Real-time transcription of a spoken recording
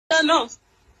don't know.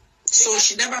 So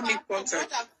she never made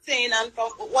contact.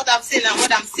 From what I've seen and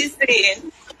what I'm still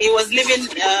saying, he was living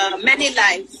many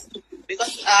lives,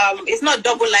 because it's not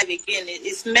double life again.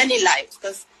 It's many lives,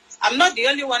 because I'm not the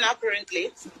only one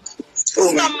apparently.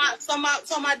 Oh,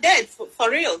 some are dead for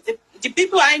real. The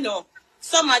people I know,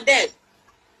 some are dead.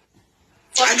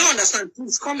 I don't understand.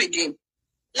 Please come again.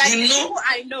 Like you know,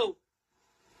 I know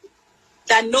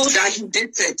that knows that he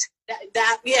dated.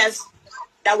 Yes,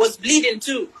 that was bleeding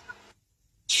too.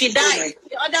 She died.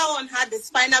 The other one had the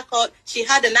spinal cord. She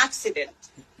had an accident.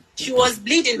 She was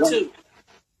bleeding too.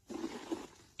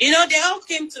 You know, they all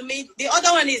came to me. The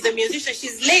other one is a musician.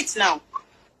 She's late now.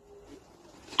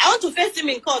 I want to face him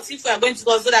in court if we are going to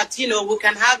go, so that, you know, we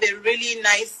can have a really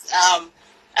nice,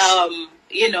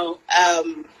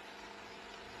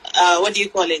 what do you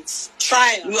call it?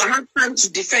 Trial. You have time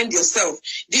to defend yourself.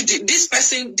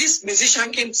 This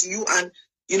musician came to you and,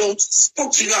 you know,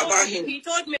 spoke to you about him. He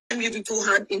told me. You people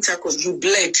had intercourse, you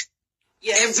bled.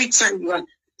 Yes. Every time you are.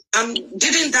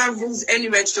 Didn't that raise any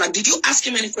red flag? Did you ask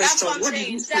him any questions? What did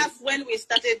you say? That's when we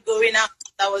started going out.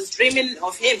 I was dreaming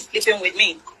of him sleeping with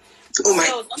me. Oh my.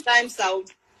 So sometimes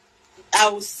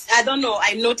I don't know,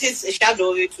 I noticed a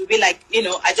shadow. It would be like, you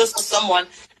know, I just saw someone,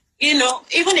 you know,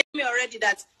 even if me already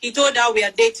that he told her we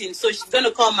are dating, so she's going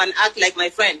to come and act like my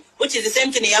friend, which is the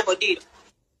same thing Iyabo did.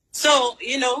 So,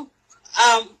 you know,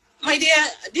 my dear,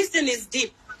 this thing is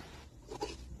deep.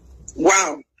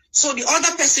 Wow. So the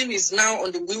other person is now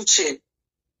on the wheelchair.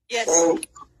 Yes.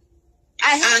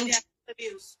 I have their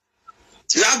interviews.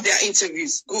 You have their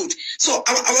interviews. Good. So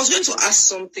I was going to ask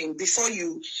something before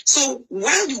you. So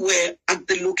while you were at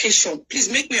the location, please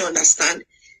make me understand,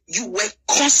 you were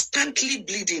constantly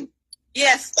bleeding.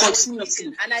 Yes.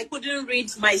 Continuously. And I couldn't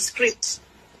read my script.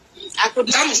 That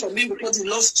must have been because you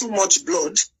lost too much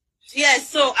blood. Yes.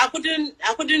 So I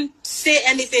couldn't say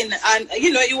anything. And,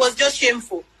 you know, it was just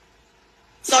shameful.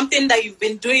 Something that you've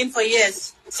been doing for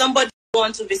years. Somebody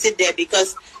want to visit there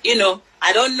because, you know,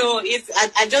 I don't know if,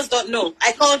 I just don't know.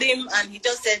 I called him and he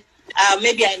just said,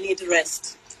 maybe I need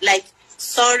rest. Like,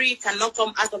 sorry cannot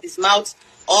come out of his mouth,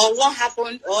 or what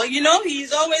happened, or, you know,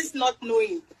 he's always not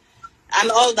knowing and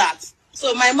all that.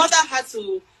 So my mother had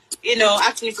to, you know,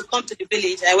 ask me to come to the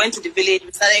village. I went to the village,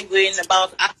 we started going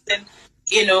about asking,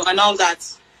 you know, and all that.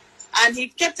 And he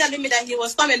kept telling me that he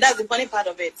was coming. That's the funny part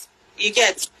of it. You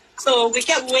get. So we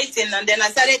kept waiting, and then I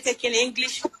started taking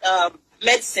English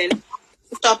medicine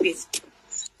to stop it.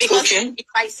 Because if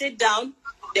I sit down,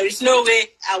 there is no way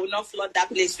I will not flood that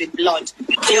place with blood.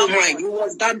 Oh my, it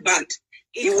was that bad.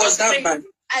 It was that bad.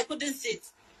 I couldn't sit.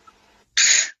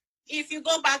 If you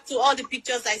go back to all the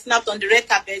pictures I snapped on the red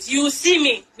carpet, you will see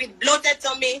me with bloated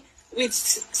tummy, with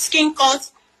skin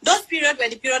cuts. Those periods were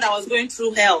the period I was going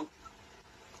through hell.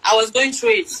 I was going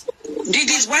through it. Did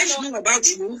his wife know about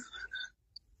you?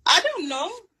 I don't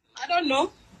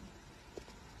know.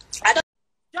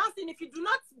 Johnson, if you do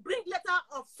not bring letter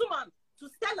of summons to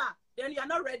Stella, then you are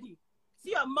not ready.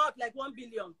 See your mouth like 1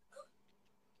 billion.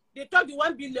 They talk the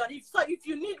 1 billion. If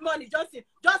you need money, Johnson,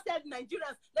 just tell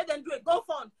Nigerians, let them do a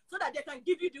GoFund so that they can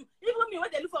give you even me when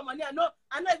they look for money, I'm not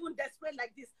even desperate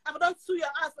like this. I don't sue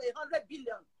your ass for $100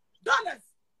 billion.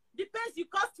 The pence you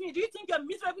cost me, do you think your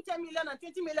miserable 10 million and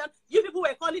 20 million, you people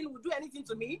were calling would do anything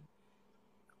to me?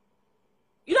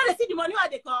 You know, they see the money where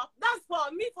they call. That's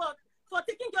for me for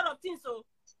taking care of things. So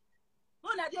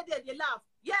when I did they laugh.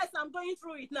 Yes, I'm going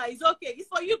through it now. It's okay. It's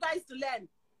for you guys to learn.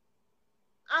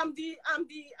 I'm the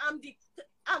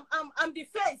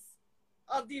face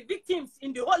of the victims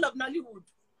in the whole of Nollywood.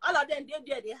 All of them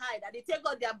they hide and they take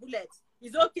out their bullets.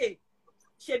 It's okay.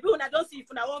 Shebi when I don't see if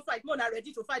I won't fight, when I'm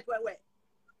ready to fight where.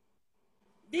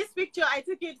 This picture I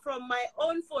took it from my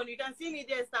own phone. You can see me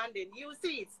there standing. You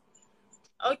see it.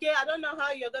 Okay, I don't know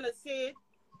how you're gonna see it.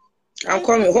 I'm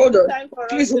coming. Hold on.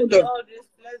 Please hold on.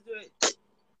 Let's do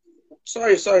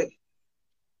it. Sorry.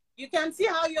 You can see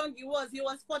how young he was. He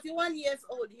was 41 years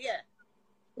old here.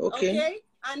 Okay.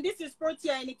 And this is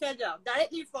Protea in Ikeja,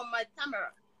 directly from my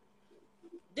camera.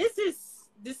 This is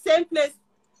the same place.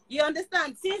 You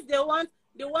understand? Since they want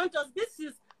us. This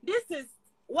is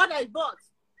what I bought.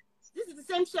 This is the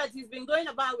same shirt he's been going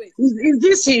about with. Is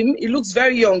this him? He looks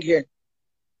very young here.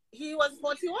 He was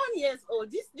 41 years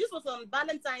old. This was on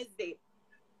Valentine's Day.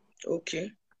 Okay.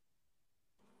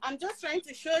 I'm just trying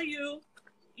to show you,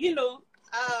 you know,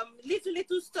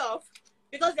 little stuff,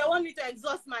 because they want me to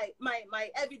exhaust my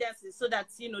evidences so that,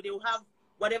 you know, they will have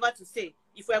whatever to say.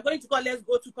 If we're going to court, let's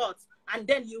go to court, and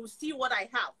then you will see what I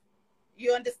have.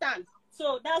 You understand?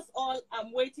 So that's all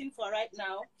I'm waiting for right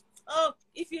now. Oh,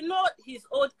 if you know his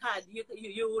old card, you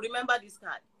will remember this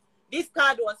card. This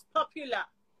card was popular.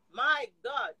 My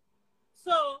God.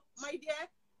 So my dear,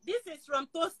 this is from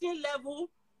toasting level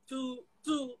to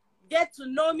get to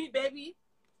know me, baby,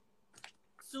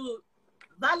 to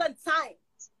Valentine.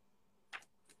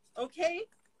 Okay?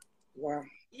 Wow.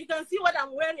 You can see what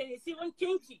I'm wearing. It's even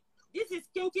kinky. This is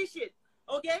kinky shit.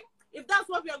 Okay? If that's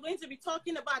what we are going to be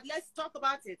talking about, let's talk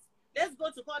about it. Let's go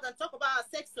to court and talk about our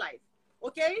sex life.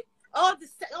 Okay? All the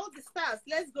stars,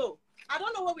 let's go. I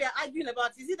don't know what we are arguing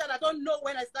about. Is it that I don't know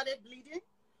when I started bleeding?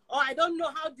 Or I don't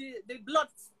know how the blood,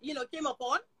 came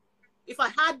upon? If I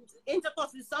had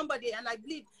intercourse with somebody and I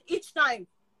bleed each time,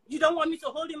 you don't want me to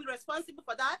hold him responsible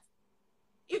for that?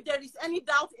 If there is any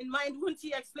doubt in mind, wouldn't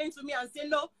he explain to me and say,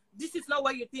 no, this is not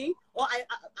what you think, or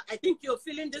I think you're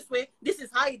feeling this way, this is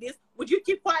how it is? Would you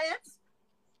keep quiet?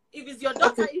 If it's your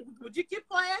daughter, would you keep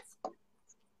quiet?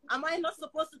 Am I not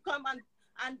supposed to come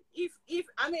and if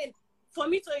I mean, for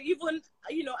me to even,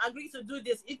 agree to do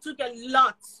this, it took a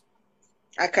lot.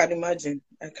 I can imagine.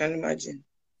 I can imagine.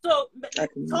 So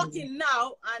talking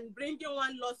now and bringing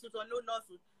one lawsuit or no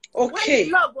lawsuit. Okay.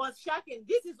 When love was shocking,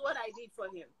 this is what I did for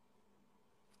him.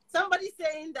 Somebody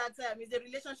saying that is a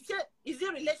relationship. Is it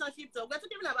a relationship talk? We're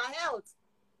talking about health.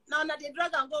 Now they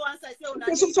drag and go once I say,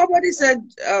 okay, so somebody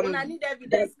said I need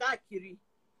evidence.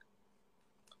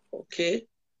 Okay.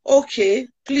 Okay,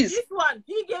 please. This one,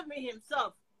 he gave me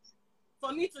himself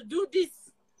for me to do this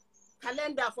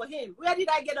calendar for him. Where did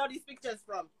I get all these pictures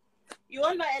from? You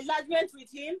want my enlargement with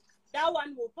him? That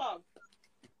one will come.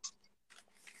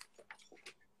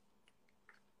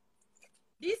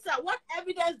 These are what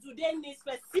evidence do they need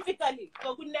specifically,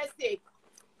 for goodness sake?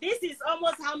 This is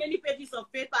almost how many pages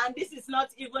of paper, and this is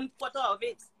not even quarter of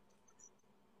it.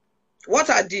 What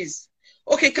are these?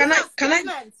 Okay, can I?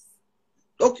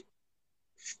 Okay,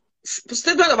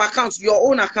 statement of account, your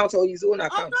own account or his own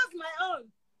account? Of course, my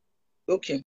own.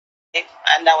 Okay.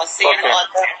 And I was saying all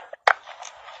that.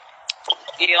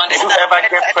 You understand? Did you ever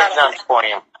get pregnant for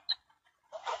him?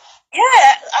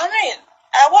 Yeah, I mean,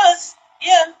 I was.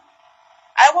 Yeah.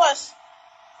 I was.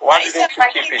 Why didn't you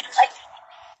keep it?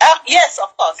 Yes,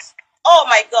 of course. Oh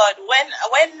my God!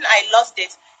 When I lost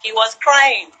it, he was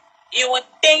crying. You would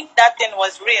think that thing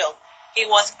was real. He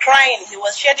was crying. He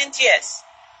was shedding tears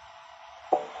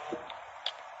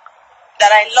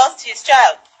that I lost his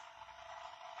child.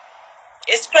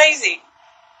 It's crazy.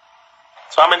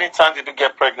 So how many times did you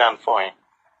get pregnant for him?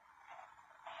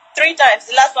 3 times.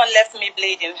 The last one left me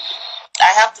bleeding.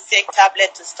 I have to take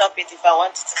tablet to stop it if I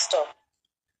want it to stop.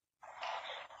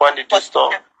 When did you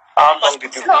stop? How long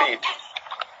did you bleed?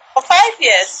 For 5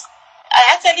 years. I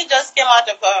actually just came out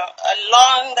of a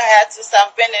long hiatus.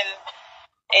 I've been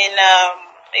in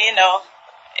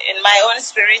my own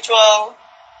spiritual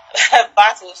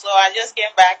battle. So I just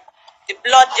came back. The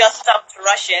blood just stopped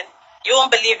rushing. You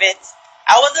won't believe it.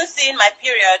 I wasn't seeing my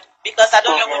period because I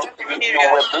don't know what period. You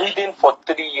were bleeding for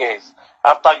 3 years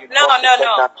after you. No.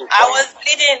 I was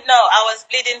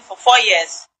bleeding for 4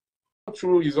 years.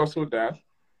 True is also that.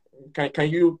 Can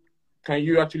you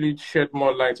actually shed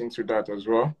more light into that as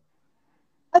well?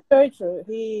 That's very true.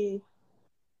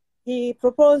 He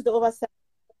proposed over 7.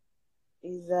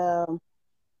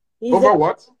 Over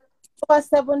what? Over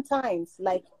 7 times.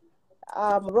 Like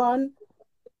run,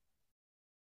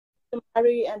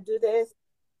 marry and do this,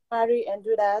 marry and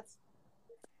do that.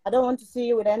 I don't want to see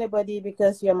you with anybody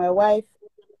because you're my wife.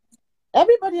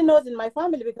 Everybody knows in my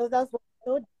family because that's what I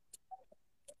told you.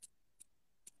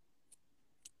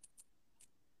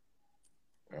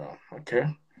 Oh, okay.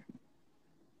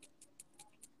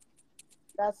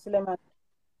 That's Suleiman.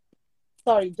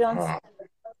 Sorry, Johnson.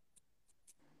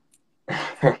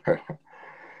 Oh.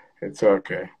 It's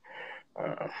okay.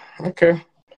 Okay.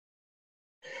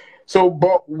 So,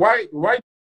 but why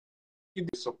did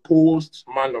the supposed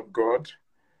man of God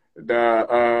that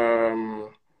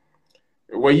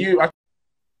were you?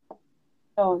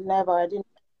 No, never. I didn't.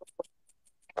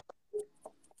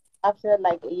 After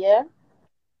like a year,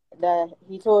 that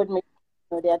he told me,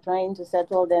 they are trying to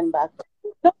settle them back.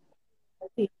 No,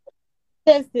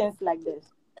 there's things like this.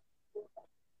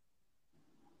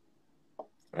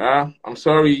 I'm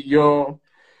sorry, your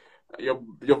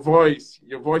voice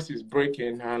is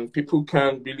breaking and people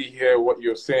can't really hear what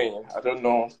you're saying. I don't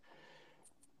know.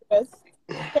 Yes.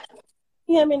 Can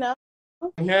you hear me now? I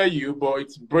can hear you, but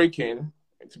it's breaking.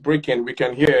 It's breaking. We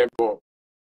can hear, but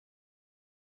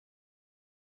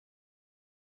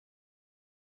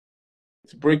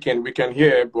it's breaking. We can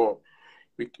hear, but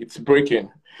it's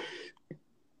breaking.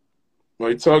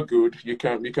 But it's all good. We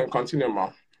can continue,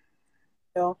 ma.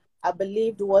 I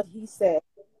believed what he said,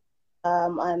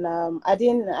 and I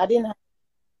didn't have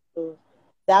to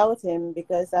doubt him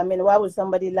because why would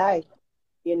somebody lie?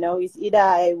 It's either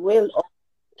I will or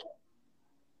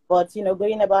But, you know,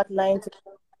 going about lying to,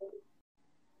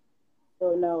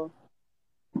 so no.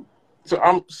 So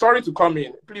I'm sorry to come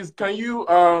in. Please, can you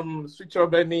switch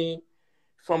off any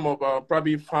form of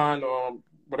probably fan or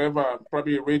whatever,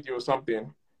 probably radio or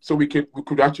something, so we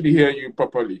could actually hear you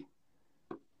properly.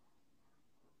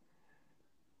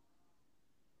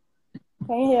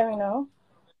 Can you hear me now?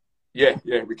 Yeah,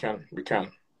 we can.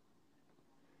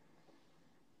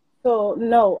 So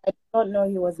no, I did not know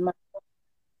he was married.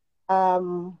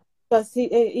 Because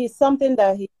it's something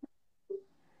that he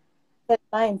set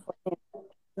line for him.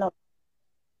 No.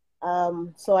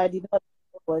 So I did not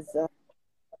know it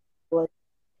was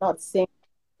not same.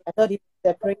 I thought it was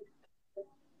separate.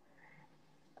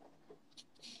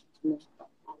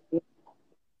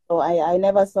 So I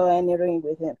never saw any ring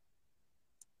with him.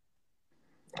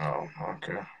 Oh,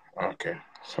 okay.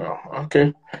 So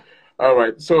okay, all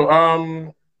right. So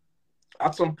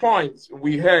at some point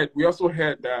we also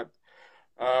heard that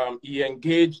he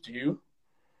engaged you,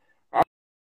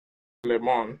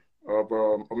 Lemon of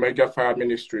Omega Fire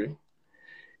Ministry.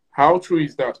 How true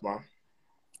is that, man?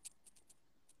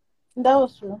 That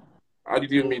was true. How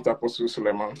did you meet Apostle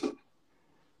Suleiman?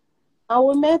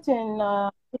 We met in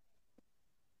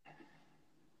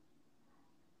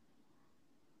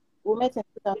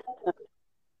 2000.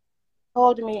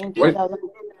 Called me in 2000.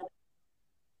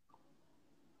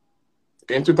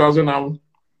 In 2009.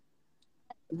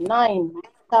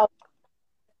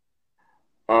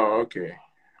 Oh, okay.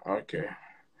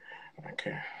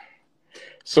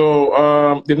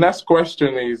 So the next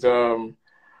question is, do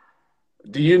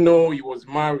you know he was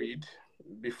married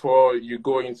before you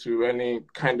go into any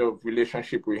kind of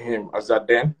relationship with him as that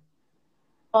then?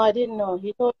 No, I didn't know.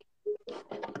 He told me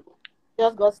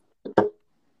just got,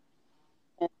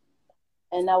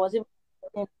 and I was even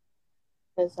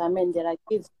because I mean there are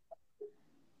kids.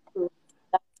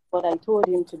 That's what I told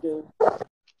him to do.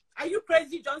 Are you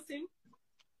crazy, Johnson?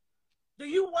 Do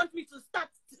you want me to start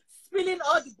spilling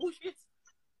all the bullshit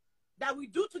that we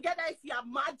do together if you are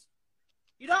mad?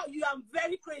 You know, you are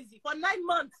very crazy. For 9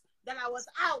 months that I was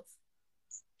out,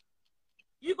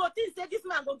 you go think, say, this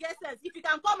man go get sense. If you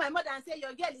can call my mother and say,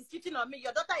 your girl is cheating on me,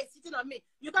 your daughter is cheating on me,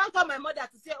 you can't call my mother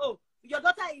to say, oh, your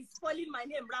daughter is spoiling my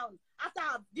name round after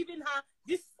I've given her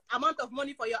this amount of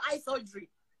money for your eye surgery.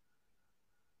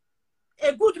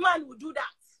 A good man would do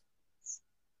that.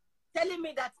 Telling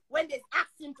me that when they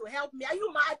ask him to help me, are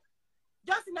you mad?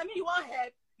 Justin, I mean, you want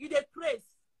help? You dey praise.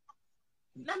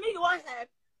 I mean, you want help?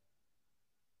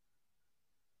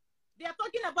 They are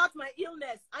talking about my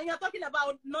illness, and you're talking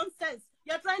about nonsense.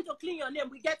 You're trying to clean your name.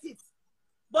 We get it.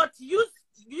 But use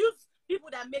people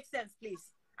that make sense,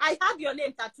 please. I have your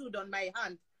name tattooed on my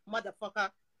hand, motherfucker.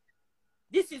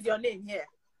 This is your name here.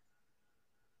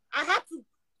 I had to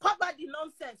cover the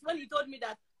nonsense when he told me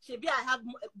that, Shebi, I have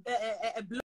a blood.